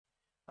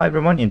Hi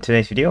everyone, in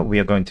today's video we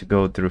are going to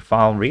go through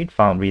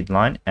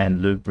FileReadLine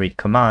and Loop Read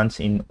commands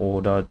in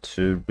order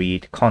to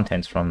read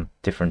contents from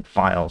different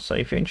files. So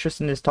if you're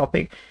interested in this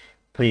topic,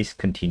 please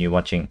continue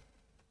watching.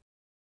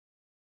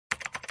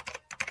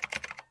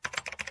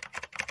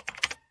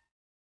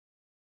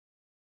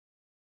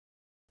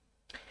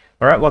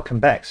 Alright, welcome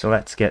back. So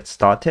let's get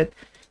started.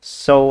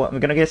 So I'm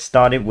going to get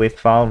started with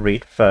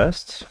FileRead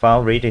first.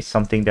 FileRead is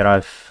something that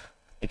I've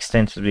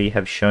extensively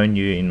have shown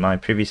you in my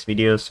previous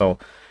videos. So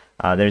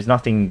there's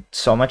nothing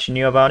so much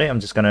new about it. I'm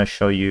just going to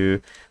show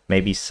you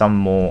maybe some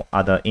more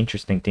other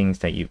interesting things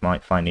that you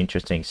might find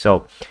interesting.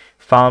 So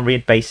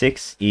FileRead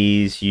basics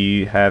is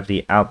you have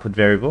the output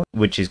variable,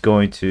 which is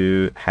going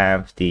to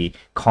have the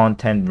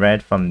content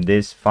read from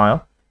this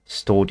file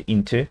stored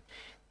into.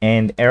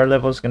 And error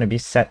level is going to be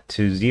set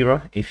to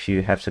 0 if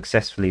you have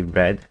successfully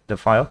read the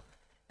file.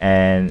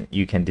 And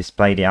you can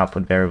display the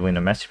output variable in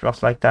a message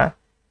box like that.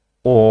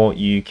 Or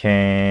you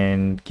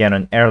can get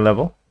an error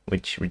level,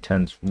 which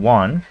returns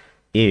 1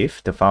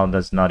 if the file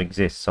does not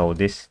exist. So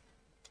this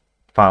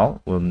file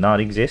will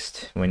not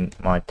exist when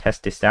I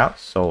test this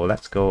out. So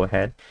let's go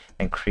ahead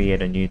and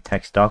create a new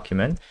text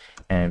document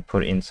and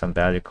put in some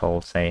value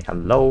called say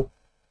hello,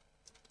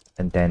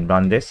 and then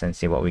run this and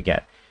see what we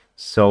get.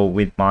 So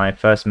with my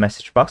first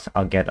message box,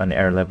 I'll get an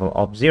error level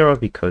of 0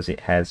 because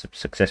it has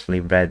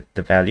successfully read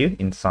the value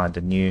inside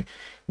the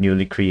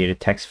newly created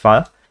text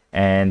file.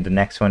 And the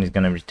next one is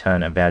going to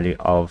return a value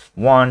of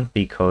 1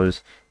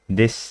 because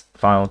this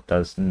file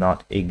does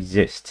not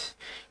exist.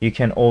 You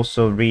can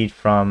also read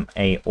from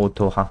a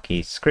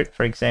AutoHotkey script,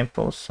 for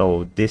example.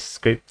 So this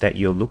script that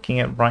you're looking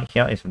at right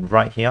here is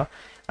right here.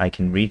 I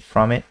can read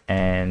from it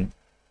and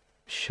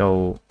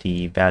show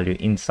the value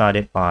inside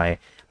it by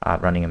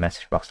running a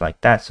message box like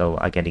that. So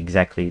I get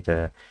exactly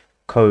the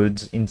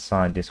codes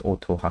inside this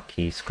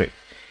AutoHotkey script.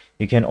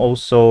 You can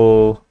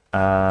also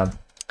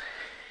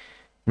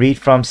read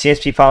from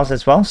CSV files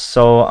as well.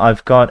 So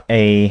I've got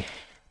a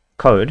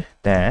code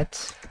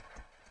that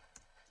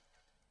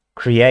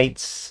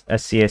creates a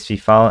CSV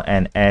file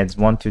and adds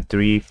 1, 2,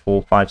 3,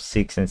 4, 5,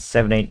 6, and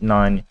 7, 8,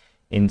 9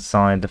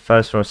 inside the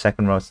first row,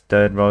 second row,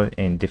 third row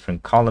in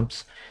different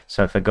columns.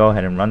 So if I go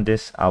ahead and run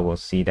this, I will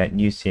see that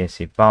new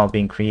CSV file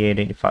being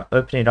created. If I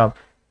open it up,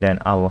 then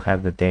I will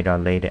have the data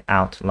laid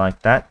out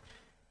like that.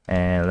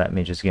 And let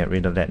me just get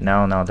rid of that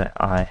now that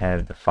I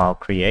have the file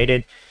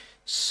created.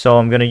 So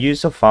I'm going to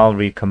use the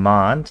FileRead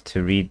command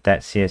to read that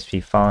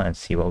CSV file and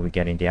see what we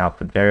get in the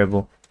output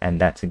variable. And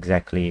that's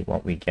exactly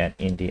what we get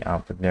in the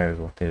output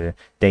variable, the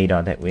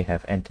data that we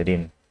have entered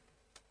in.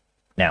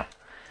 Now,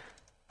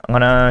 I'm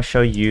going to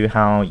show you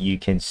how you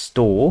can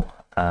store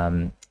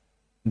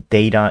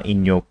data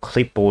in your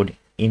clipboard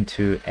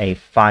into a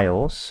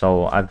file.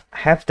 So I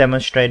have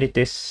demonstrated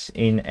this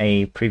in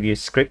a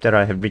previous script that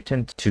I have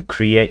written to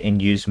create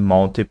and use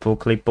multiple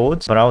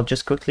clipboards, but I'll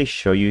just quickly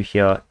show you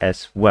here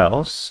as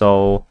well.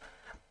 So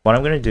what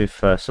I'm going to do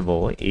first of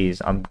all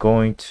is I'm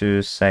going to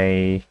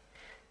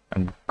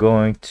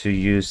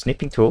use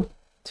snipping tool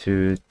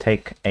to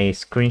take a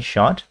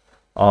screenshot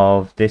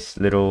of this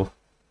little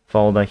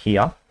folder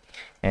here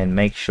and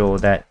make sure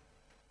that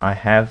I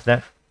have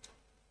that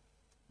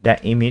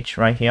image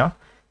right here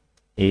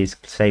is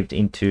saved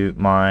into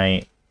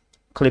my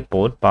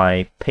clipboard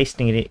by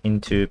pasting it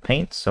into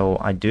Paint. So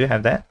I do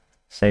have that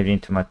saved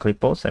into my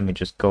clipboard. So let me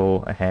just go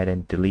ahead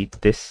and delete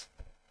this.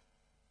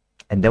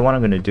 And then what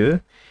I'm going to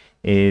do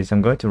is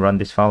I'm going to run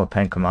this file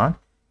append command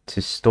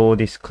to store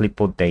this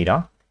clipboard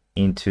data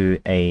into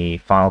a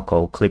file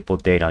called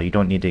clipboard data. You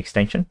don't need the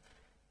extension.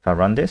 If I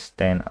run this,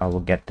 then I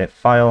will get that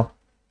file,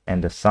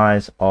 and the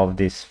size of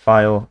this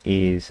file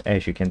is,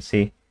 as you can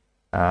see,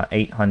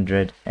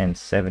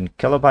 807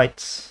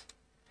 kilobytes.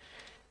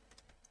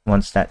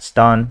 Once that's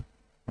done,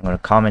 I'm going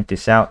to comment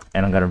this out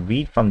and I'm going to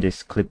read from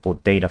this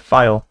clipboard data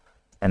file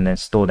and then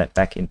store that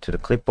back into the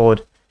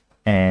clipboard.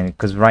 And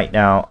because right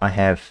now I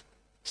have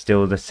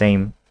still the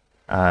same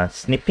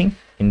snipping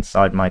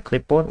inside my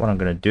clipboard, what I'm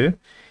going to do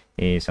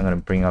is I'm going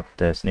to bring up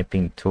the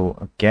snipping tool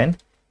again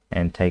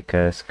and take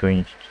a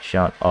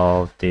screenshot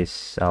of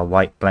this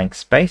white blank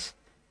space,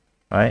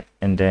 right?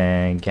 And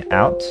then get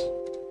out.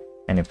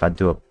 And if I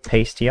do a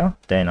paste here,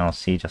 then I'll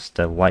see just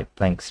the white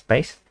blank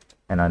space.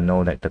 And I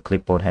know that the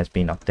clipboard has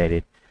been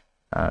updated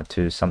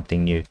to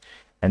something new.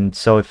 And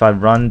so if I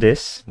run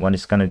this, what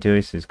it's going to do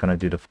is it's going to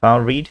do the file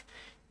read.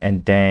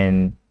 And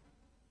then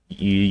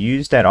you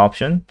use that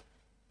option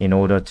in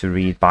order to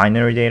read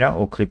binary data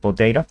or clipboard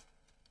data,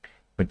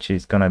 which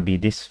is going to be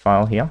this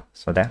file here.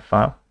 So that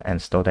file,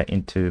 and store that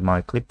into my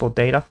clipboard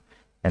data.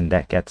 And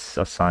that gets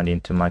assigned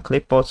into my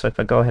clipboard. So if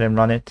I go ahead and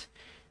run it,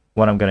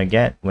 what I'm going to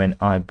get when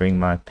I bring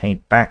my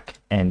Paint back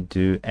and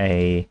do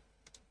a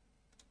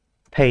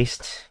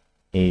paste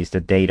is the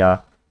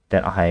data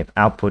that I have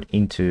output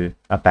into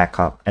a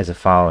backup as a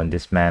file in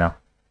this manner.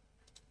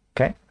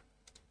 Okay.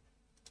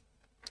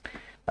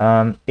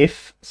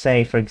 If,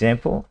 say, for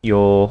example,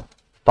 your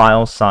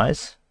file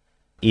size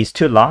is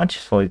too large,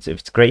 so if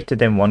it's greater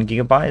than 1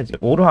 gigabyte,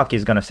 AutoHotkey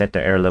is going to set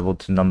the error level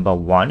to number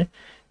 1.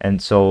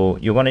 And so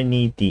you're going to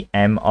need the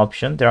M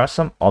option. There are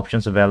some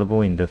options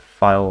available in the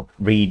file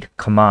read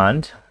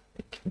command.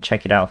 You can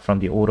check it out from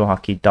the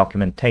AutoHotkey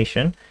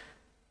documentation.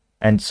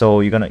 And so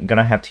you're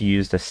gonna have to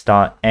use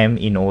the *M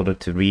in order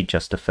to read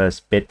just the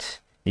first bit.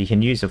 You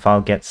can use the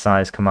file get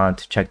size command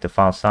to check the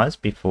file size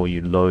before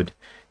you load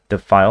the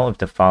file if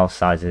the file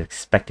size is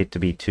expected to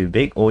be too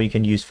big, or you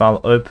can use file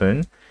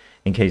open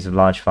in case of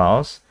large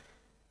files,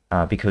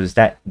 because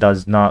that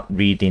does not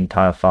read the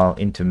entire file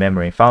into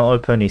memory. File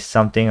open is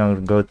something I'm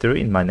going to go through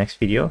in my next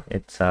video.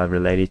 It's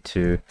related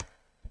to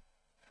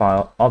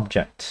file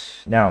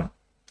object. Now,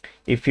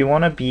 if you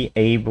want to be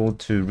able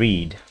to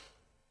read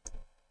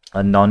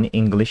a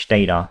non-English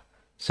data,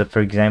 so for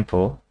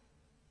example,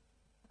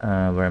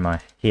 where am I?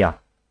 Here.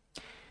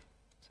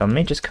 So let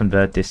me just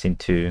convert this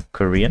into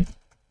Korean.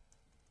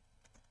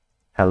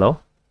 Hello.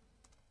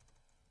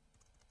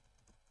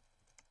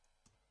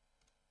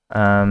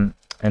 And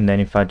then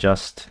if I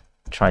just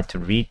try to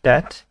read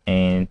that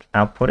and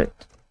output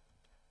it,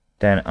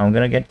 then I'm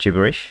gonna get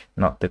gibberish,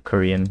 not the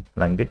Korean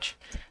language.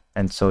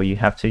 And so you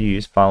have to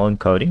use file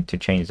encoding to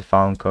change the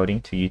file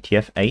encoding to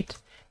UTF-8,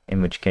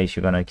 in which case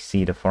you're gonna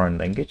see the foreign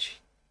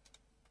language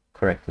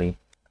correctly.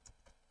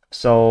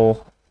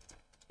 So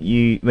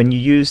when you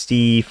use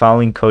the file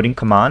encoding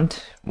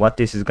command, what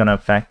this is gonna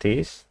affect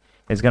is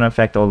it's gonna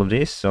affect all of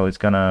this. So it's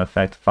gonna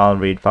affect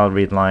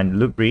FileReadLine,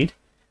 Loop Read,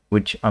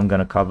 which I'm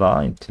gonna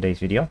cover in today's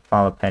video.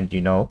 File append,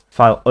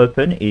 file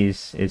open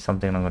is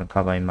something I'm gonna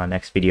cover in my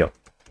next video.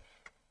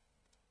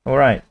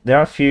 Alright, there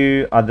are a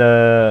few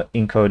other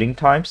encoding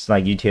types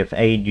like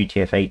UTF-8,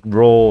 UTF-8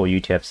 raw, or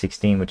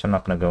UTF-16, which I'm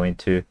not gonna go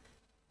into.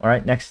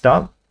 Alright, next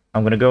up,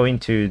 I'm gonna go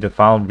into the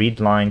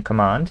FileReadLine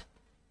command,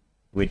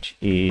 which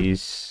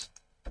is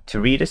to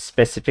read a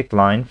specific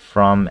line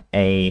from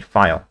a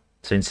file.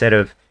 So instead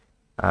of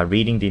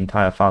reading the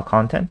entire file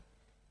content,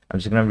 I'm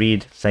just gonna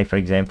read, say for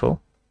example,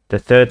 the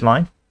third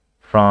line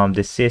from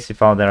the CSV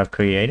file that I've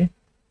created,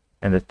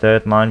 and the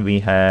third line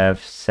we have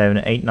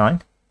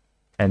 789,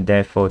 and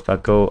therefore if I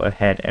go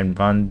ahead and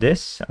run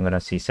this, I'm gonna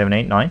see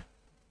 789.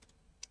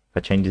 If I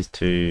change this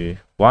to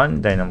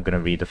 1, then I'm gonna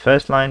read the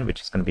first line,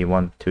 which is gonna be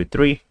 1, 2,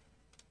 3.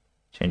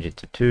 Change it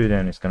to 2,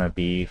 then it's gonna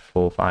be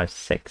 4, 5,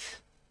 6.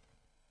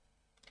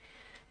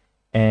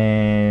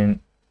 And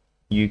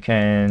you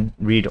can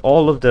read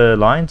all of the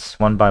lines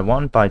one by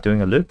one by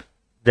doing a loop.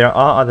 There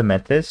are other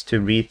methods to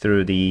read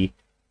through the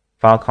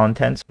file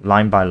contents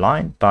line by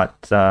line,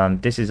 but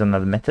this is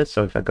another method.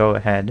 So if I go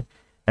ahead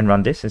and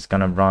run this, it's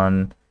gonna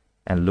run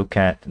the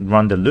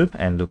loop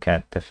and look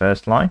at the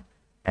first line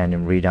and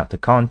then read out the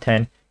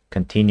content,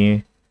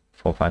 continue,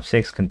 4, 5,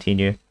 6,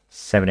 continue,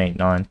 7, 8,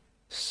 9,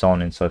 so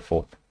on and so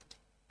forth.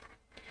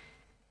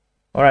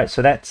 Alright,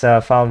 so that's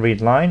file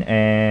read line,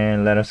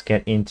 and let us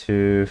get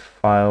into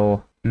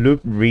file loop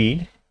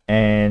read.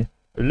 And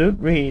loop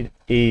read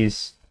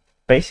is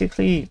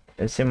basically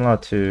similar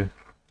to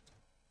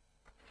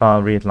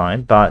file read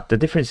line, but the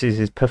difference is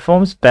it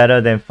performs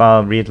better than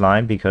file read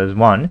line because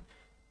one,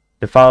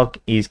 the file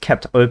is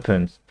kept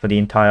open for the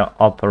entire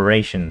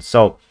operation.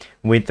 So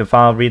with the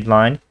file read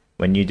line,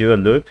 when you do a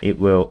loop, it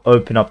will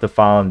open up the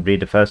file and read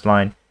the first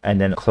line,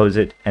 and then close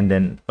it, and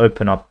then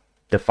open up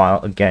the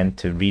file again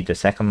to read the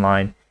second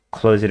line,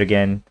 close it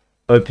again,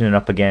 open it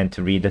up again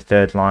to read the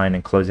third line,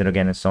 and close it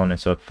again, and so on and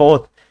so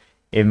forth.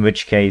 In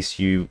which case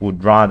you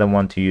would rather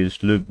want to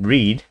use loop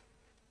read,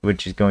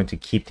 which is going to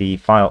keep the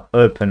file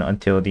open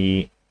until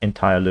the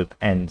entire loop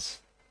ends.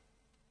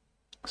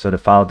 So the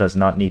file does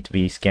not need to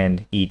be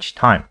scanned each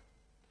time.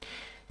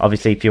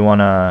 Obviously, if you want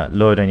to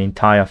load an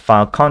entire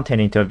file content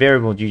into a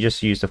variable, you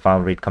just use the file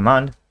read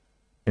command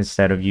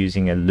instead of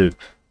using a loop.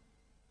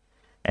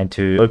 And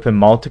to open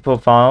multiple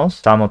files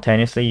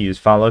simultaneously, use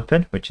file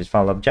open, which is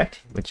file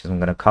object, which I'm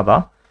going to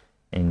cover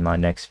in my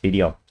next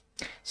video.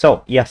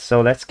 So yes,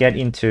 so let's get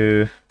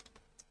into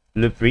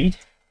loop read.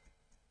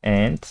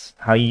 And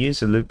how you use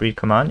the loop read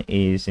command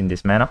is in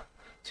this manner.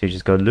 So you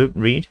just go loop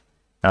read.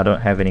 Now I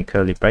don't have any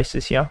curly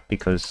braces here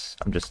because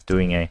I'm just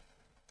doing a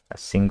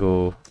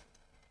single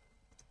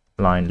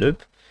line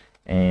loop.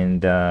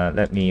 And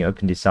let me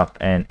open this up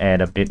and add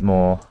a bit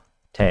more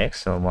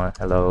text. So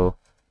hello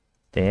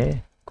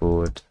there,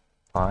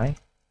 goodbye.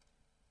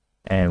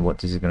 And what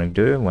this is going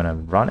to do when I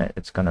run it,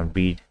 it's going to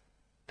read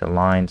the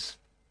lines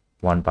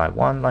one by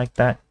one like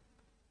that,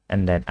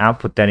 and then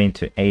output that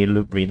into a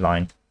loop read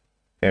line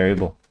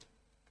variable.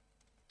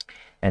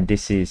 And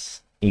this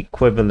is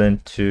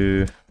equivalent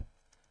to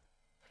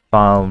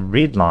file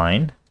read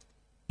line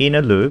in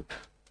a loop,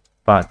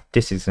 but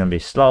this is going to be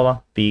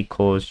slower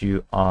because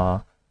you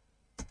are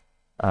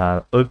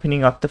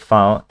opening up the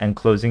file and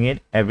closing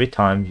it every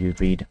time you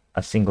read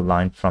a single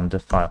line from the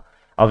file.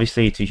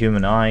 Obviously, to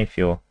human eye, if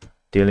you're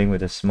dealing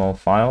with a small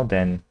file,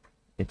 then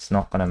it's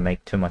not going to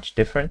make too much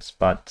difference.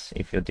 But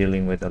if you're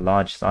dealing with a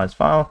large size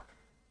file,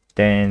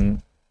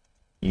 then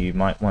you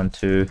might want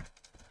to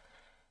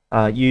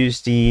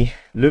use the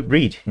loop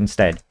read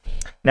instead.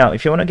 Now,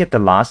 if you want to get the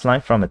last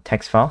line from a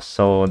text file,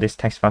 so this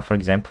text file, for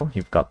example,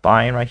 you've got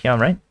by right here,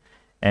 right?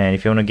 And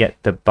if you want to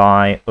get the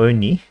by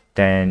only,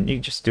 then you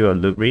just do a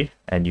loop read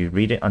and you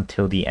read it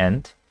until the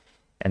end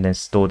and then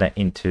store that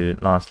into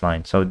last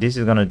line. So this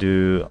is going to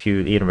do a few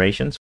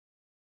iterations,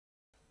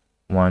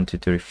 1 2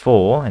 3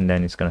 4, and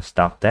then it's going to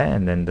stop there,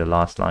 and then the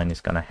last line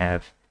is going to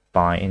have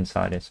by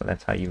inside it. So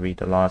that's how you read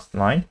the last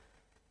line.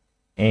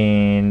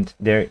 And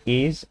there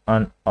is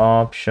an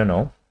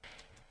optional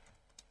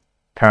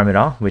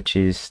parameter, which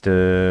is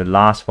the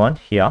last one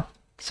here.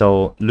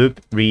 So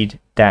loop read,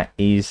 that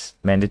is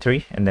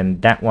mandatory, and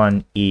then that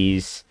one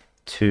is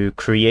to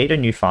create a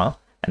new file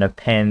and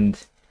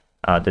append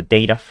the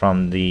data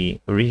from the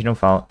original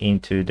file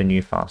into the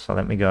new file. So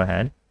let me go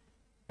ahead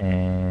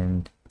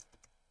and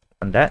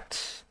on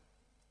that.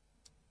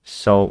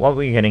 So what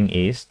we're getting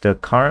is the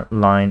current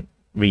line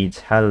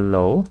reads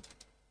hello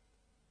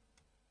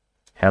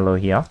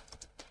here.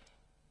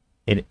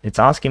 It's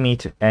asking me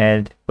to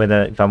add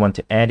whether if I want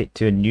to add it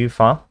to a new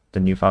file. The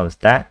new file is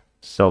that.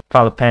 So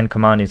file append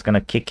command is going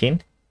to kick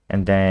in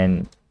and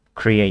then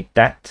create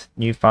that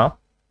new file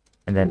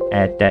and then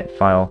add that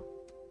file.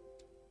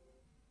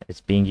 It's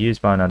being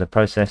used by another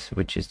process,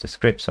 which is the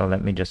script. So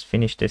let me just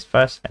finish this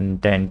first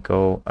and then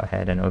go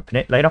ahead and open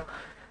it later.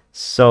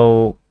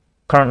 So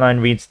current line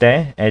reads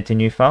there, add to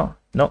new file.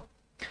 No.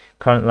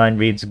 Current line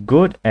reads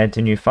good, add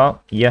to new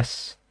file.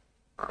 Yes.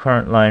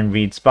 Current line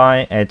reads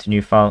by, add to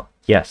new file.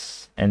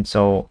 Yes. And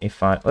so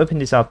if I open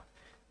this up,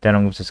 then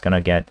I'm just going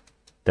to get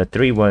the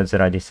 3 words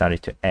that I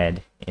decided to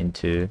add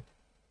into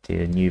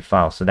the new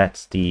file. So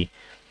that's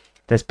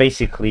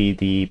basically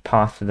the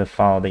path of the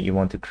file that you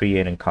want to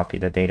create and copy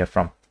the data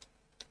from,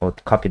 or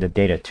copy the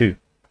data to.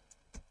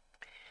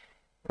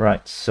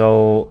 Right,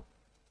 so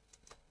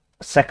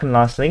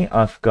lastly,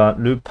 I've got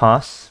loop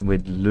pass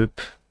with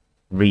loop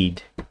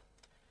read.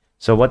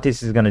 So what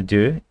this is going to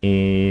do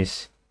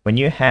is when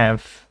you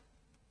have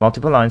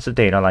multiple lines of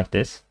data like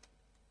this,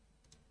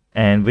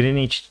 and within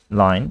each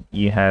line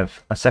you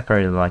have a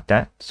separator like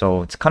that,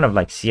 so it's kind of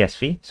like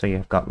CSV. So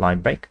you've got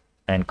line break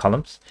and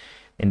columns.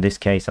 In this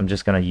case, I'm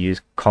just going to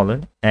use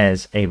colon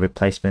as a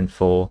replacement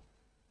for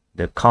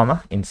the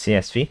comma in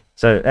CSV.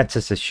 So let's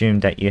just assume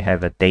that you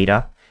have a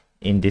data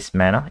in this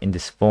manner, in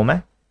this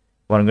format.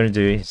 What I'm going to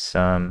do is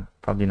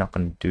probably not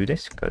going to do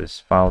this because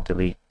file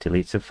delete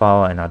deletes the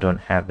file, and I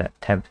don't have that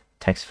temp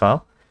text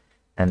file.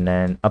 And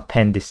then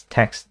append this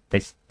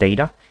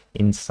data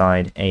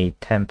inside a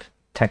temp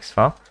text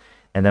file,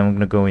 and then I'm going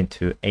to go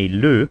into a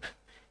loop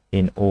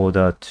in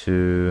order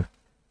to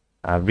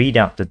read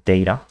out the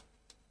data,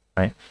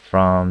 right,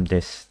 from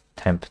this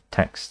temp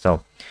text.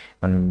 So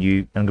I'm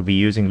going to be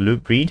using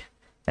loop read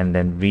and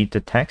then read the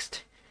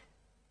text,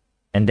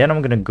 and then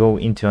I'm going to go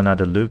into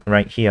another loop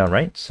right here,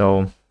 right?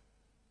 So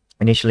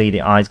initially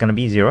the I is going to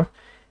be 0.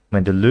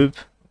 When the loop,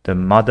 the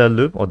mother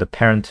loop or the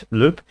parent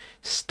loop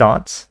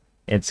starts,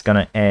 it's going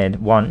to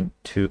add 1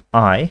 to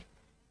I,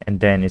 and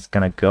then it's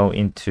going to go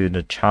into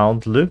the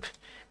child loop.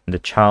 And the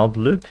child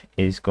loop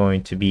is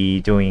going to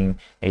be doing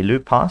a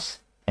loop pass,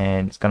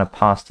 and it's going to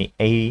pass the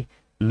a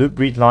loop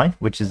read line,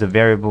 which is the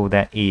variable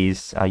that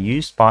is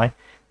used by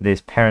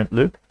this parent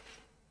loop.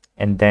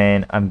 And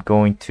then I'm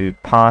going to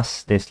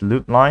pass this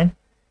loop line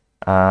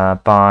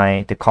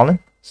by the colon,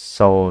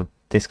 so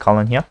this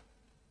colon here,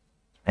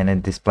 and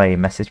then display a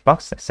message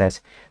box that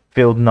says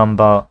field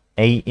number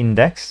a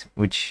index,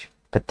 which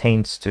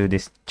pertains to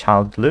this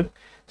child loop.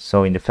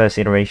 So in the first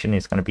iteration,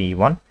 it's going to be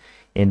 1.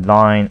 In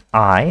line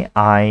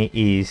I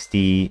is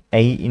the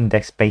A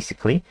index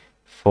basically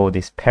for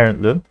this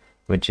parent loop,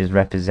 which is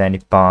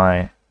represented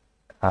by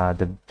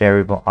the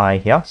variable I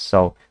here.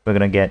 So we're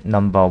going to get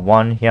number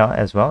 1 here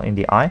as well in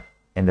the I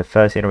in the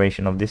first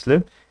iteration of this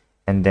loop.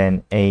 And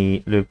then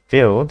a loop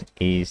field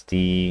is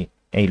the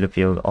a loop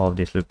field of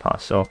this loop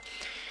pass. So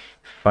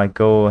if I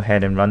go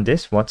ahead and run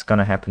this, what's going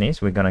to happen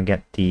is we're going to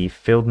get the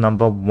field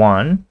number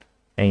 1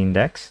 A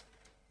index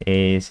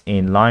is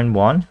in line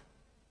 1,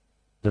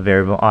 the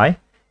variable I,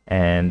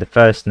 and the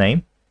first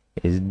name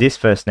is this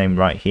first name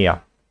right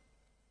here.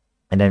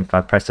 And then if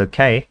I press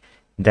OK,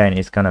 then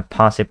it's going to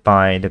pass it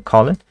by the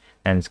colon,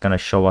 and it's going to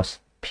show us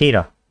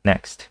Peter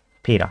next.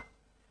 Peter.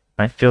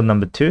 Right? Field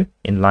number 2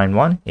 in line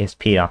 1 is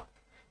Peter.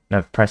 Now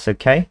if I press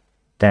OK,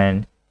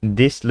 then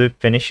this loop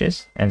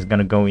finishes and it's going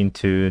to go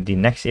into the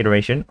next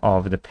iteration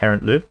of the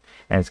parent loop,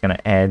 and it's going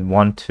to add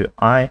 1 to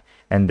I,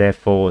 and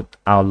therefore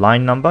our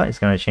line number is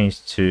going to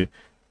change to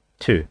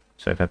 2.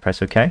 So if I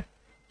press OK,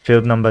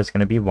 field number is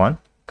going to be 1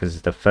 because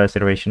it's the first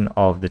iteration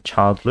of the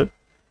child loop,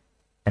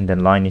 and then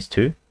line is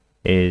 2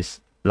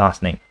 is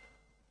last name.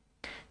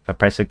 If I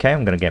press OK,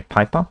 I'm going to get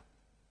Piper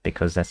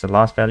because that's the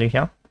last value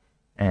here,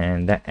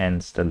 and that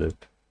ends the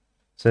loop.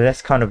 So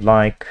that's kind of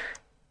like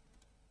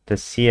the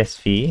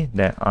CSV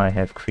that I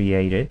have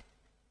created.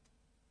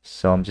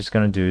 So I'm just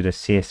going to do the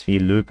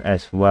CSV loop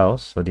as well.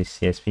 So this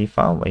CSV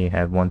file where you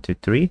have 1 2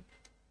 3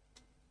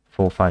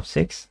 4 5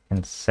 6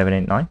 and 7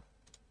 8 9.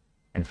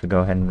 And if we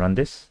go ahead and run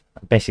this,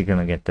 I'm basically going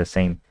to get the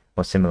same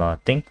or similar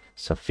thing.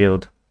 So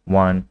field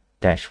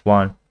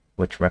 1-1,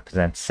 which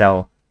represents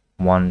cell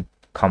 1,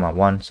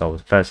 1. So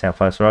first cell,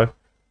 first row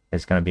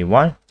is going to be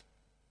 1.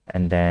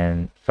 And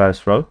then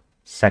first row,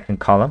 second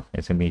column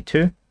is going to be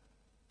 2.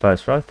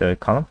 first row, third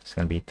column is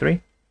going to be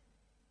 3.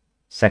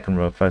 Second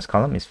row, first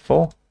column is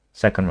 4.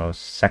 Second row,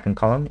 second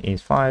column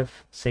is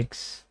 5,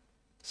 6,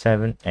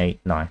 7, 8,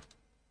 9.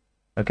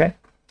 Okay.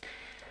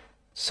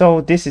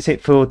 So this is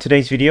it for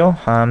today's video.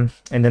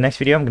 In the next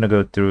video, I'm going to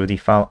go through the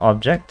file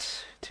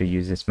object to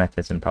use its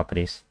methods and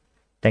properties.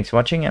 Thanks for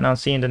watching, and I'll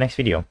see you in the next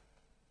video.